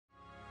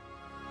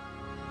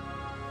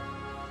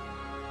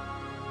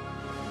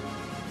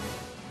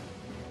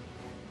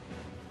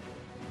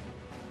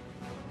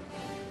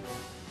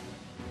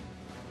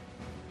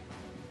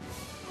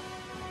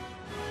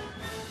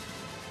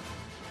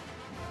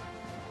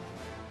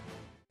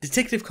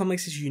Detective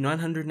Comics issue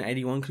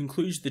 981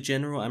 concludes the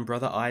General and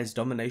Brother Eye's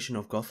domination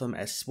of Gotham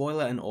as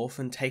Spoiler and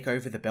Orphan take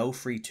over the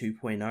Belfry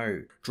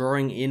 2.0,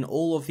 drawing in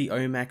all of the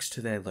OMACs to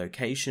their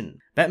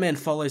location. Batman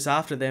follows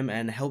after them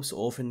and helps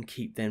Orphan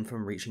keep them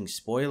from reaching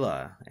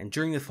Spoiler, and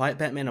during the fight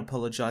Batman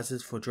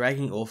apologizes for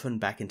dragging Orphan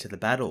back into the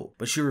battle,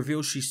 but she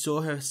reveals she saw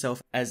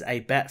herself as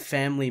a Bat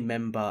family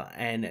member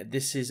and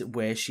this is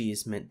where she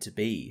is meant to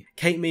be.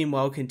 Kate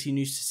meanwhile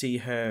continues to see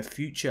her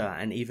future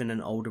and even an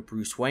older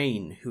Bruce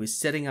Wayne, who is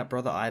setting up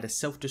Brother Eye to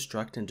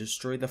self-destruct and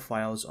destroy the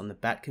files on the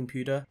Bat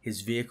computer,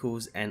 his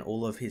vehicles and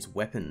all of his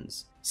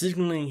weapons.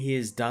 Signaling he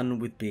is done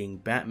with being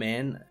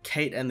Batman,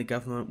 Kate and the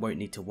government won't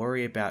need to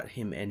worry about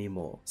him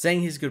anymore.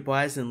 Saying his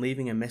goodbyes and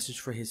leaving a message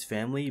for his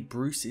family,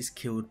 Bruce is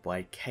killed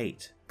by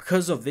Kate.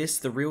 Because of this,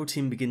 the real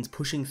Tim begins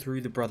pushing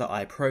through the Brother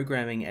Eye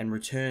programming and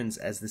returns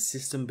as the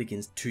system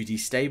begins to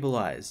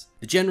destabilize.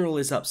 The General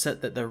is upset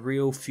that the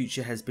real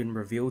future has been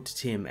revealed to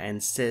Tim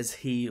and says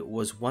he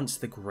was once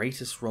the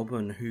greatest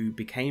Robin who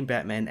became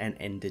Batman and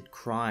ended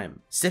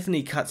crime.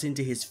 Stephanie cuts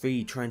into his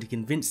feed trying to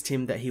convince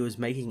Tim that he was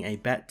making a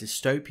Bat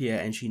dystopia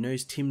and she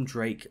knows Tim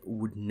Drake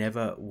would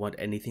never want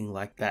anything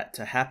like that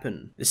to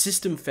happen. The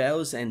system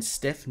fails and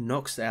Steph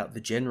knocks out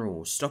the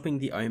General, stopping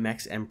the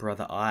OMACs and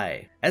Brother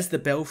Eye. As the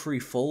Belfry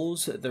falls,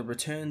 the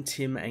returned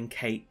Tim and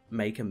Kate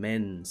make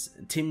amends.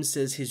 Tim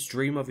says his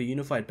dream of a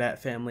unified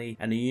Bat family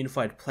and a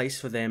unified place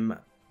for them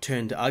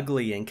turned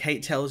ugly, and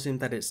Kate tells him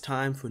that it's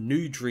time for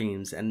new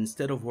dreams and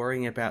instead of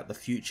worrying about the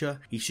future,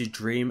 he should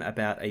dream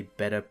about a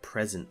better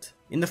present.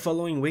 In the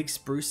following weeks,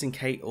 Bruce and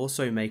Kate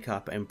also make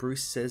up and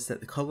Bruce says that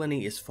the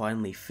colony is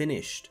finally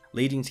finished,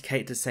 leading to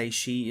Kate to say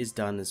she is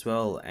done as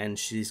well and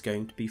she's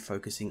going to be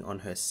focusing on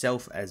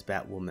herself as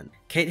Batwoman.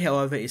 Kate,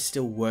 however, is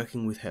still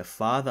working with her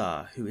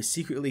father, who is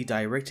secretly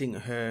directing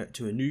her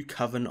to a new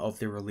coven of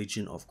the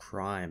religion of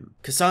crime.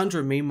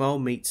 Cassandra meanwhile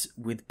meets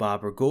with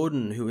Barbara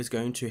Gordon, who is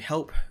going to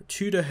help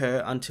tutor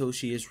her until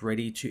she is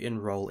ready to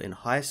enroll in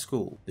high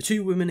school. The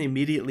two women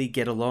immediately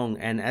get along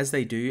and as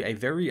they do, a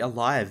very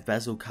alive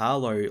Basil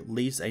Carlo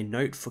leaves a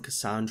note for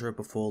Cassandra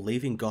before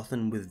leaving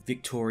Gotham with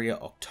Victoria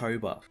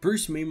October.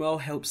 Bruce meanwhile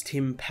helps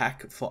Tim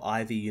pack for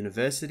Ivy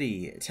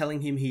University,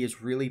 telling him he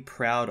is really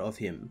proud of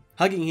him.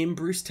 Hugging him,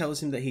 Bruce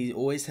tells him that he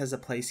always has a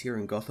place here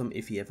in Gotham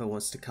if he ever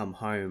wants to come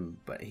home,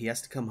 but he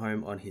has to come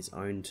home on his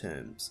own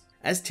terms.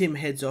 As Tim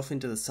heads off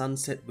into the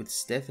sunset with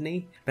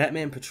Stephanie,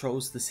 Batman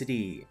patrols the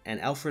city and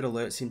Alfred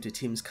alerts him to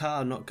Tim's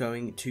car not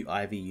going to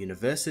Ivy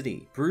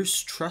University.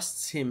 Bruce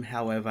trusts him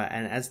however,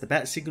 and as the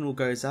bat signal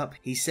goes up,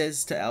 he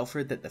says to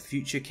Alfred that the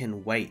future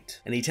can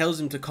wait, and he tells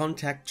him to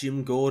contact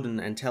Jim Gordon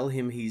and tell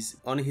him he's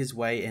on his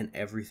way and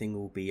everything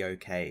will be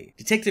okay.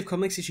 Detective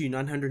Comics issue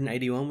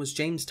 981 was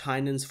James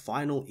Tynion's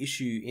final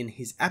issue in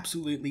his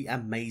absolutely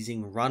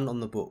amazing run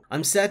on the book.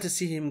 I'm sad to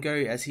see him go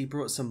as he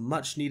brought some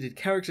much needed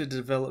character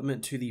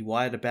development to the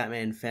wider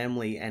Batman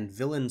family and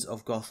villains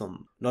of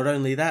Gotham. Not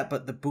only that,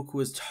 but the book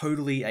was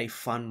totally a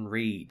fun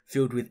read,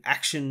 filled with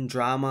action,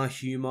 drama,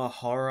 humor,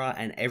 horror,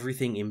 and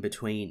everything in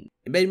between.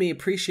 It made me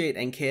appreciate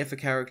and care for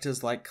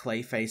characters like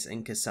Clayface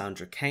and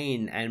Cassandra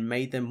Cain, and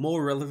made them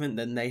more relevant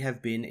than they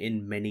have been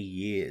in many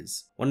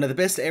years. One of the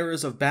best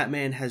eras of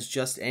Batman has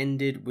just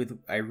ended with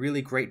a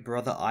really great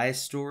Brother Eye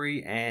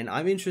story, and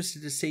I'm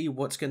interested to see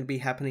what's going to be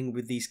happening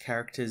with these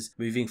characters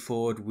moving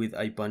forward with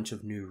a bunch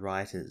of new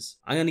writers.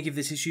 I'm going to give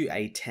this issue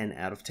a 10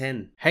 out of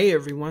 10. Hey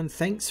everyone,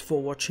 thanks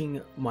for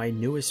watching my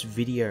newest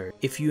video.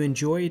 If you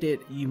enjoyed it,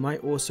 you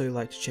might also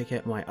like to check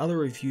out my other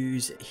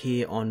reviews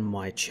here on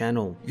my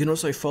channel. You can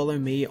also follow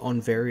me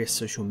on various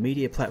social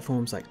media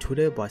platforms like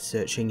Twitter by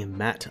searching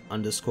Matt_FOS,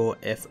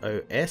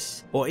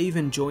 or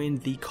even join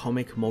the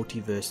Comic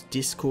Multiverse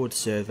Discord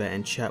server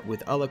and chat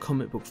with other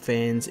comic book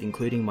fans,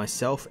 including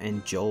myself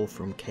and Joel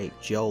from Cape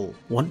Joel.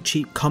 Want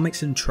cheap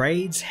comics and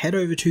trades? Head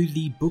over to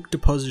the book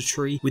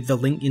depository with the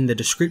link in the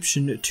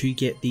description to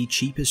get the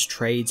cheapest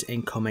trades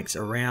and comics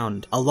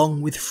around,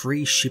 along with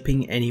free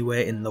shipping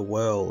anywhere in the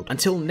world.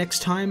 Until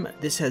next time,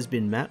 this has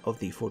been Matt of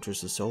the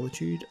Fortress of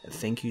Solitude.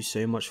 Thank you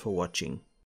so much for watching.